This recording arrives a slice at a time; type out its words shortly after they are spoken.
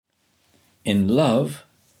In love,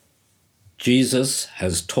 Jesus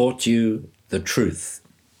has taught you the truth.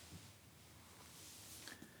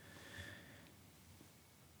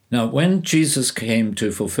 Now, when Jesus came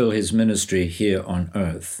to fulfill his ministry here on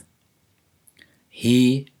earth,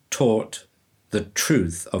 he taught the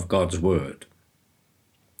truth of God's word.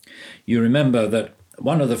 You remember that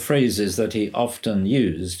one of the phrases that he often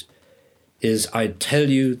used is, "I tell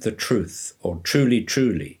you the truth," or "truly,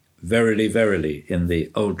 truly," "verily, verily," in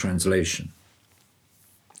the old translation.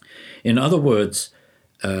 In other words,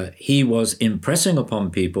 he was impressing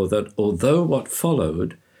upon people that although what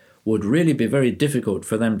followed would really be very difficult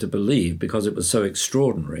for them to believe because it was so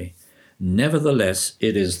extraordinary, nevertheless,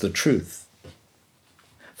 it is the truth.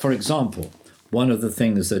 For example, one of the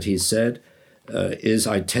things that he said is,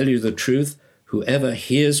 "I tell you the truth, whoever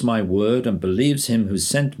hears my word and believes him who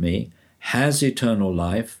sent me has eternal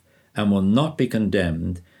life and will not be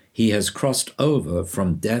condemned. He has crossed over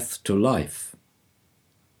from death to life."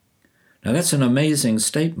 Now that's an amazing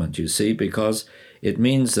statement, you see, because it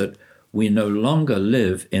means that we no longer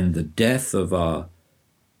live in the death of our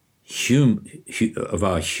human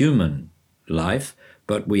life,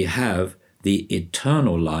 but we have the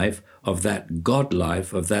eternal life of that God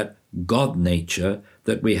life, of that God nature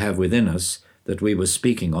that we have within us that we were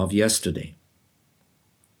speaking of yesterday.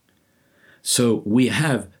 So we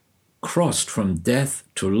have crossed from death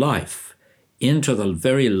to life into the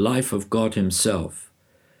very life of God himself.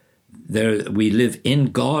 There we live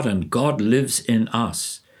in God and God lives in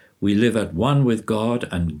us. We live at one with God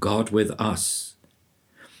and God with us.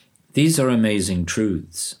 These are amazing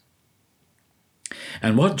truths.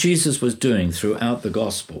 And what Jesus was doing throughout the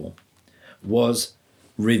gospel was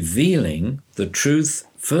revealing the truth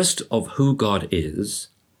first of who God is,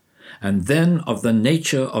 and then of the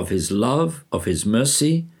nature of his love, of his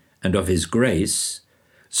mercy, and of his grace,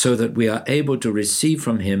 so that we are able to receive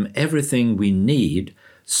from him everything we need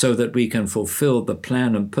so that we can fulfill the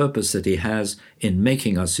plan and purpose that he has in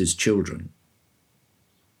making us his children.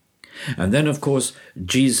 And then, of course,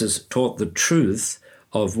 Jesus taught the truth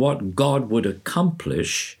of what God would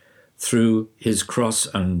accomplish through his cross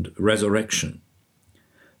and resurrection.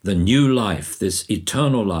 The new life, this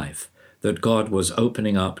eternal life that God was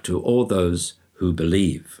opening up to all those who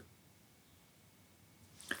believe.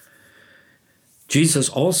 Jesus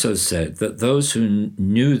also said that those who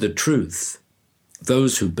knew the truth,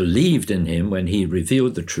 those who believed in him when he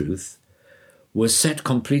revealed the truth, were set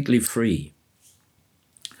completely free.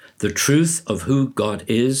 The truth of who God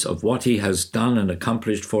is, of what he has done and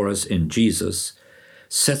accomplished for us in Jesus,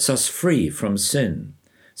 sets us free from sin,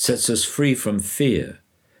 sets us free from fear,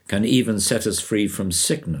 can even set us free from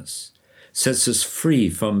sickness, sets us free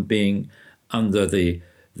from being under the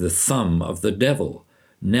thumb of the devil.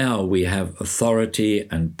 Now we have authority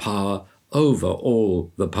and power over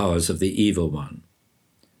all the powers of the evil one.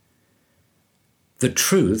 The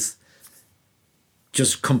truth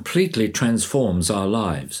just completely transforms our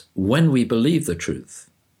lives when we believe the truth.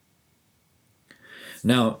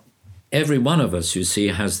 Now, every one of us, you see,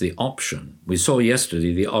 has the option. We saw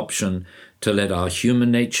yesterday the option to let our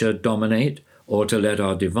human nature dominate or to let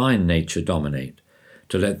our divine nature dominate,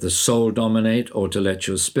 to let the soul dominate or to let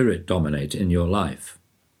your spirit dominate in your life.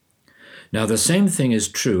 Now, the same thing is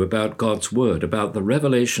true about God's word, about the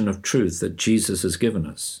revelation of truth that Jesus has given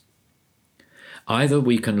us. Either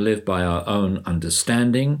we can live by our own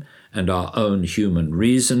understanding and our own human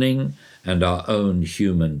reasoning and our own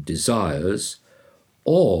human desires,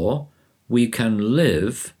 or we can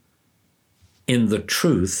live in the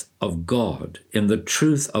truth of God, in the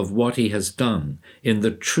truth of what he has done, in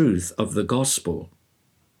the truth of the gospel.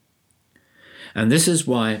 And this is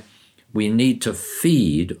why we need to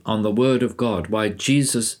feed on the word of God, why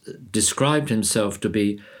Jesus described himself to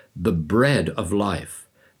be the bread of life,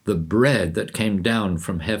 the bread that came down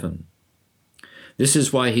from heaven. This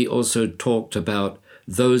is why he also talked about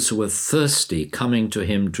those who were thirsty coming to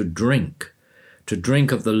him to drink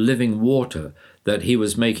of the living water that he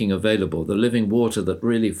was making available, the living water that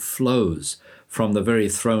really flows from the very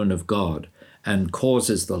throne of God and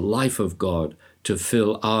causes the life of God to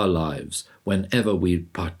fill our lives whenever we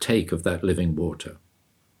partake of that living water.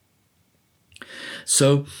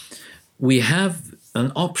 So we have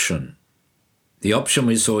an option. The option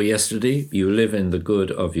we saw yesterday, you live in the good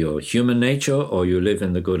of your human nature or you live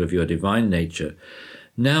in the good of your divine nature.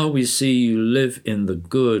 Now we see you live in the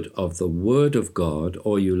good of the Word of God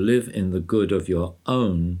or you live in the good of your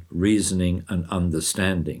own reasoning and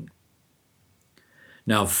understanding.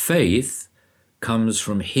 Now faith comes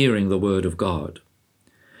from hearing the Word of God.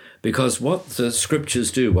 Because what the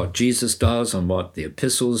scriptures do, what Jesus does and what the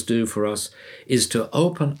epistles do for us, is to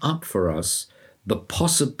open up for us the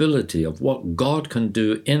possibility of what God can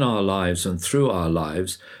do in our lives and through our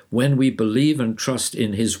lives when we believe and trust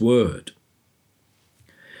in his word.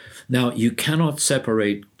 Now, you cannot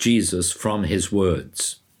separate Jesus from his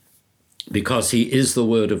words, because he is the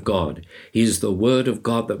word of God. He is the word of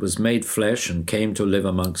God that was made flesh and came to live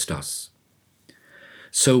amongst us.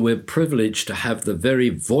 So we're privileged to have the very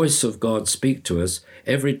voice of God speak to us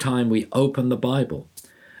every time we open the Bible,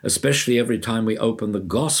 especially every time we open the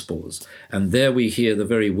Gospels, and there we hear the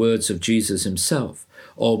very words of Jesus himself.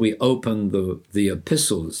 Or we open the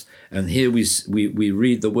epistles, and here we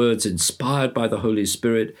read the words inspired by the Holy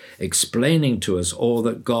Spirit, explaining to us all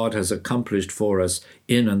that God has accomplished for us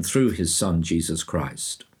in and through his Son, Jesus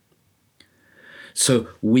Christ. So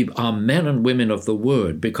we are men and women of the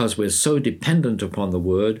Word because we're so dependent upon the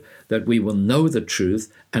Word that we will know the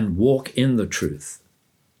truth and walk in the truth.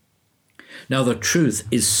 Now, the truth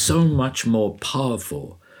is so much more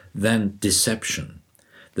powerful than deception.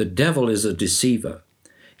 The devil is a deceiver.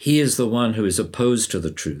 He is the one who is opposed to the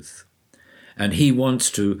truth. And he wants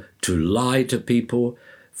to lie to people.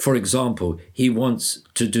 For example, he wants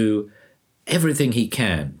to do everything he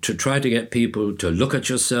can to try to get people to look at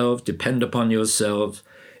yourself, depend upon yourself,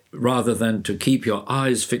 rather than to keep your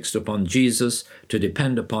eyes fixed upon Jesus, to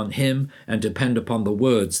depend upon him and depend upon the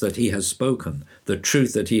words that he has spoken, the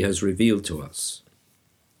truth that he has revealed to us.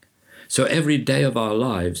 So every day of our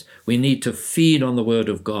lives, we need to feed on the word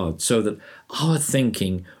of God so that our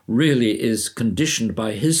thinking really is conditioned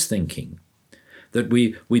by his thinking, that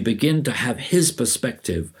we begin to have his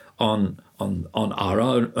perspective on our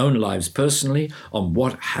own lives personally, on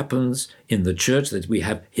what happens in the church, that we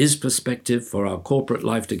have his perspective for our corporate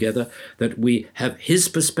life together, that we have his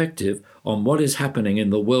perspective on what is happening in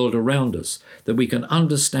the world around us, that we can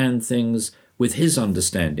understand things with his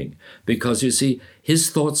understanding, because you see, his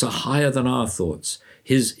thoughts are higher than our thoughts,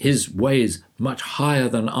 his ways much higher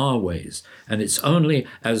than our ways. And it's only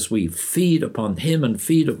as we feed upon him and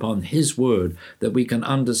feed upon his word that we can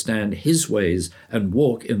understand his ways and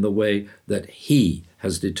walk in the way that he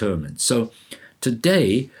has determined. So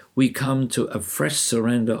today we come to a fresh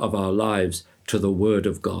surrender of our lives to the word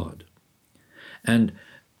of God, and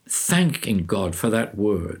thanking God for that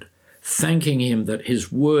word, thanking him that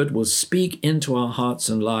his word will speak into our hearts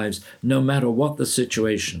and lives no matter what the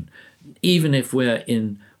situation. Even if we're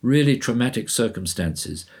in really traumatic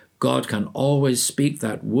circumstances, God can always speak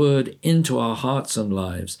that word into our hearts and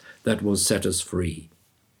lives that will set us free.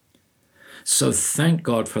 So thank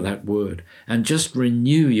God for that word, and just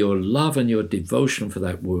renew your love and your devotion for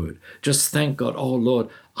that word. Just thank God, oh Lord,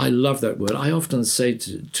 I love that word. I often say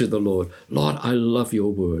to the Lord, Lord, I love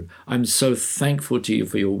your word. I'm so thankful to you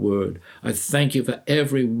for your word. I thank you for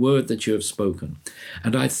every word that you have spoken.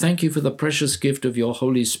 And I thank you for the precious gift of your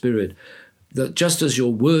Holy Spirit, that just as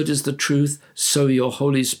your word is the truth, so your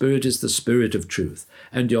Holy Spirit is the Spirit of truth.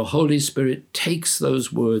 And your Holy Spirit takes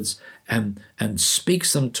those words and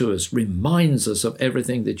speaks them to us, reminds us of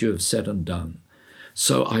everything that you have said and done.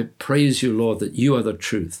 So I praise you, Lord, that you are the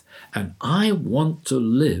truth, and I want to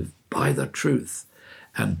live by the truth.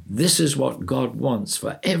 And this is what God wants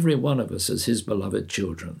for every one of us as his beloved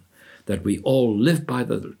children, that we all live by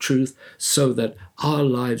the truth so that our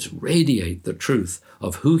lives radiate the truth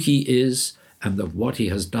of who he is and of what he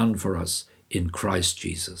has done for us in Christ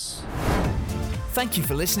Jesus. Thank you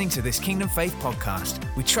for listening to this Kingdom Faith podcast.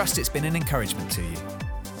 We trust it's been an encouragement to you.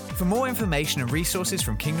 For more information and resources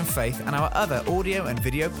from Kingdom Faith and our other audio and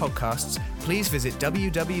video podcasts, please visit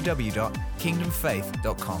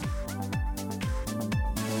www.kingdomfaith.com.